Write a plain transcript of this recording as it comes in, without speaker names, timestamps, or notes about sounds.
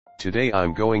Today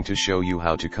I'm going to show you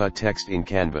how to cut text in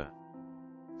Canva.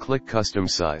 Click Custom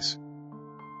Size.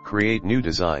 Create new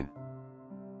design.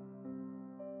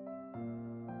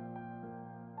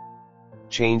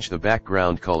 Change the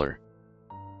background color.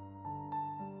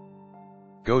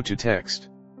 Go to Text.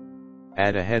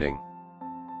 Add a heading.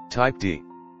 Type D.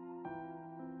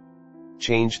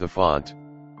 Change the font.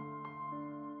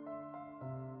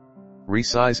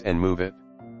 Resize and move it.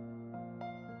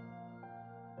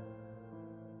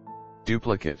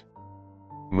 Duplicate.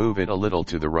 Move it a little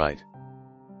to the right.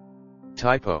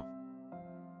 Typo.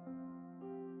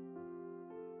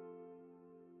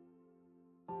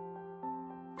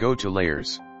 Go to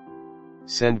Layers.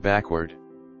 Send backward.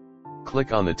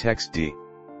 Click on the text D.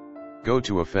 Go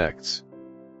to Effects.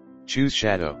 Choose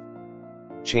Shadow.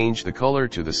 Change the color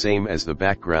to the same as the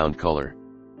background color.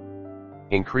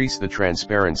 Increase the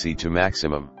transparency to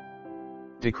maximum.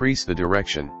 Decrease the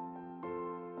direction.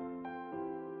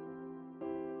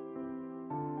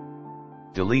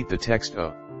 Delete the text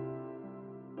O.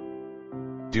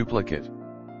 Duplicate.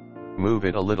 Move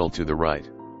it a little to the right.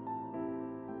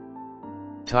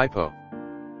 Typo.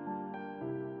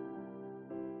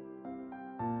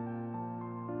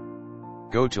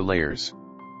 Go to Layers.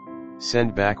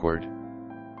 Send backward.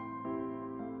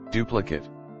 Duplicate.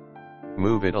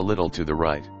 Move it a little to the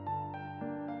right.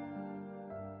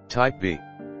 Type B.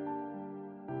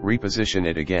 Reposition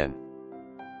it again.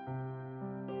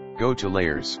 Go to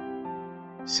Layers.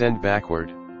 Send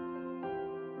backward.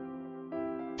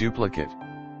 Duplicate.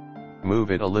 Move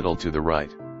it a little to the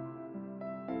right.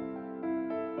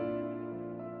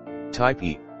 Type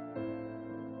E.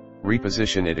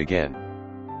 Reposition it again.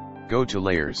 Go to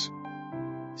Layers.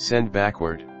 Send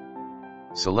backward.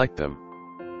 Select them.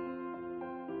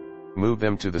 Move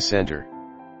them to the center.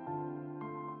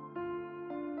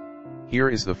 Here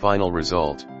is the final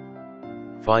result.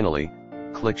 Finally,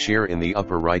 click Share in the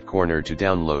upper right corner to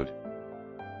download.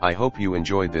 I hope you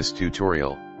enjoyed this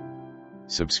tutorial.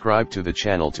 Subscribe to the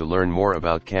channel to learn more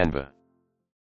about Canva.